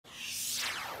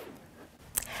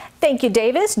Thank you,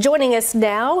 Davis. Joining us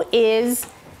now is,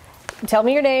 tell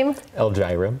me your name.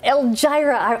 Elvira.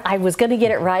 Elvira. I was going to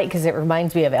get it right because it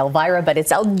reminds me of Elvira, but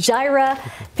it's Elvira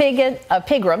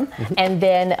Pigram. And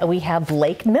then we have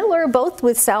Blake Miller, both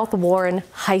with South Warren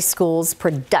High School's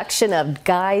production of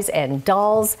Guys and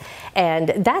Dolls. And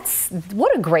that's,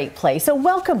 what a great play. So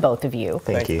welcome, both of you.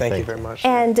 Thank you very much.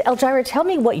 And Elvira, tell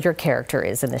me what your character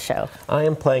is in the show. I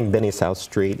am playing Benny South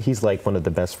Street. He's like one of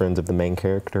the best friends of the main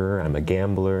character. I'm a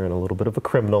gambler and a little bit of a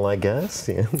criminal, I guess.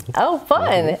 Yeah. Oh,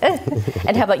 fun.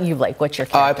 And how about you, Blake? What's your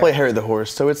character? I play Harry the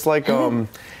Horse. So it's like,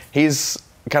 he's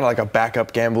kind of like a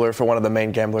backup gambler for one of the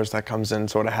main gamblers that comes in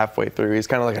sort of halfway through. He's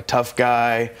kind of like a tough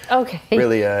guy. Okay.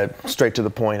 Really straight to the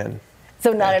point. And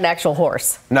so not an actual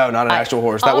horse? No, not an actual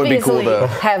horse. That would be cool though.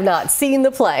 Have not seen the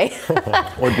play.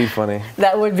 Would be funny.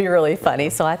 That would be really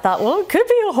funny. So I thought, well, it could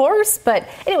be a horse. But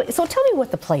anyway, so tell me what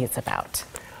the play is about.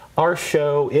 Our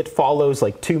show, it follows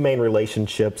like two main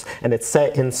relationships, and it's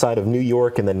set inside of New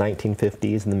York in the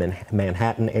 1950s in the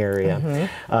Manhattan area.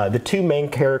 The two main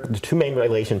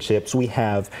relationships, we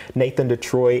have Nathan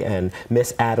Detroit and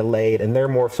Miss Adelaide, and they're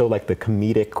more so like the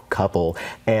comedic couple.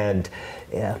 And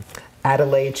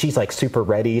Adelaide, she's like super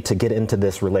ready to get into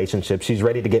this relationship. She's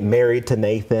ready to get married to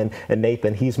Nathan, and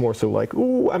Nathan, he's more so like,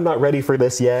 ooh, I'm not ready for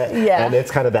this yet. Yeah. And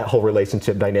it's kind of that whole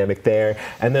relationship dynamic there.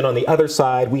 And then on the other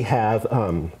side, we have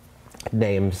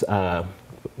names, help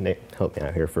me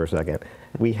out here for a second.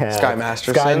 We have Sky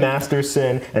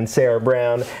Masterson and Sarah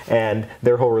Brown, and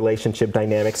their whole relationship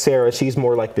dynamic. Sarah, she's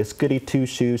more like this goody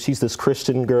two-shoes. She's this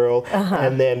Christian girl.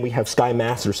 And then we have Sky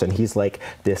Masterson. He's like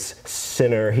this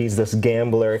sinner. He's this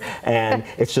gambler. And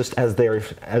it's just as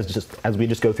we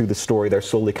just go through the story, they're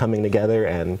slowly coming together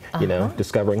and you know,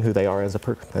 discovering who they are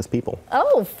as people.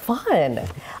 Oh, fun!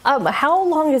 How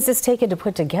long has this taken to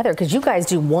put together? Because you guys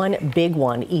do one big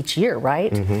one each year,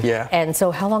 right? Yeah. And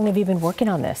so, how long have you been working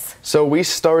on this? So we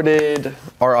started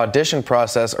our audition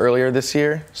process earlier this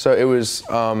year. So it was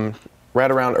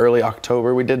right around early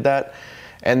October we did that.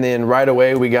 And then right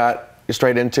away we got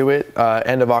straight into it.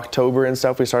 End of October and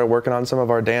stuff, we started working on some of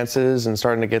our dances and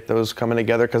starting to get those coming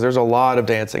together because there's a lot of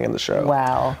dancing in the show.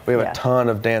 Wow. We have a ton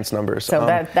of dance numbers. So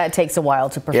that takes a while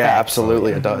to perfect. Yeah,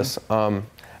 absolutely it does.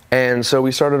 And so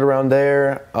we started around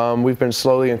there. We've been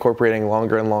slowly incorporating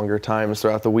longer and longer times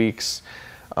throughout the weeks.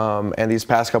 And these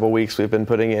past couple weeks we've been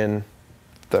putting in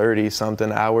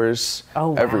 30-something hours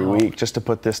every week just to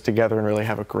put this together and really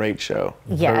have a great show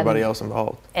for everybody else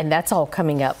involved. And that's all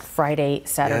coming up Friday,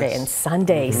 Saturday, and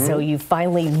Sunday. So you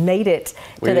finally made it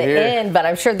to the end, but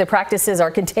I'm sure the practices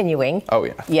are continuing. Oh,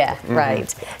 yeah. Yeah,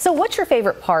 right. So what's your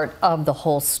favorite part of the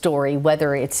whole story,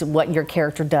 whether it's what your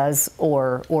character does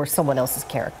or someone else's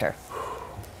character?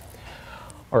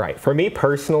 All right, for me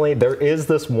personally, there is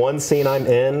this one scene I'm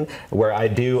in where I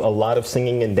do a lot of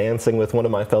singing and dancing with one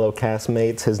of my fellow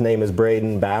castmates. His name is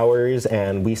Braden Bowers,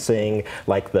 and we sing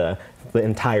like the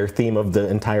entire theme of the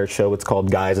entire show. It's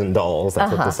called Guys and Dolls.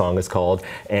 That's what the song is called.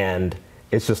 And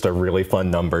it's just a really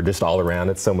fun number, just all around.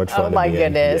 It's so much fun. Oh my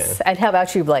goodness. And how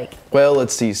about you, Blake? Well,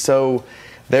 let's see. So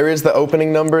there is the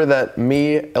opening number that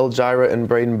me, Elvira, and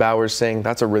Braden Bowers sing.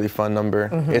 That's a really fun number.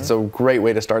 It's a great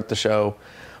way to start the show.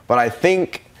 But I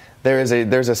think there's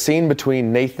a scene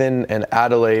between Nathan and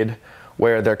Adelaide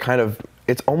where they're kind of,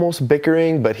 it's almost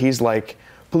bickering, but he's like,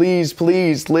 please,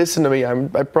 please listen to me.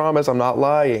 I promise I'm not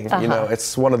lying. You know,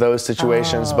 it's one of those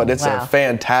situations, but it's a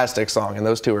fantastic song, and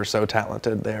those two are so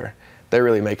talented. They're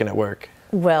really making it work.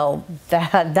 Well,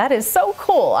 that is so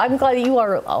cool. I'm glad you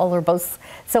all are both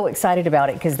so excited about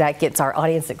it because that gets our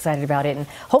audience excited about it. And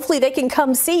hopefully they can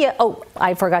come see it. Oh,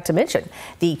 I forgot to mention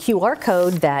the QR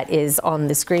code that is on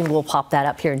the screen. We'll pop that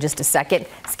up here in just a second.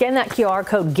 Scan that QR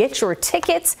code, get your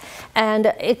tickets. And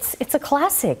it's a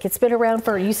classic. It's been around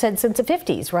for, you said, since the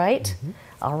 50s, right?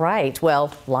 All right.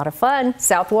 Well, a lot of fun.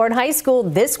 South Warren High School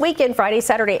this weekend, Friday,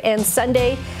 Saturday, and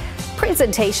Sunday.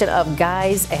 Presentation of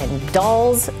Guys and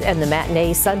Dolls, and the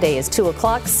matinee Sunday is 2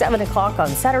 o'clock, 7 o'clock on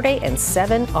Saturday, and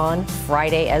 7 on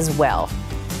Friday as well.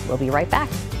 We'll be right back.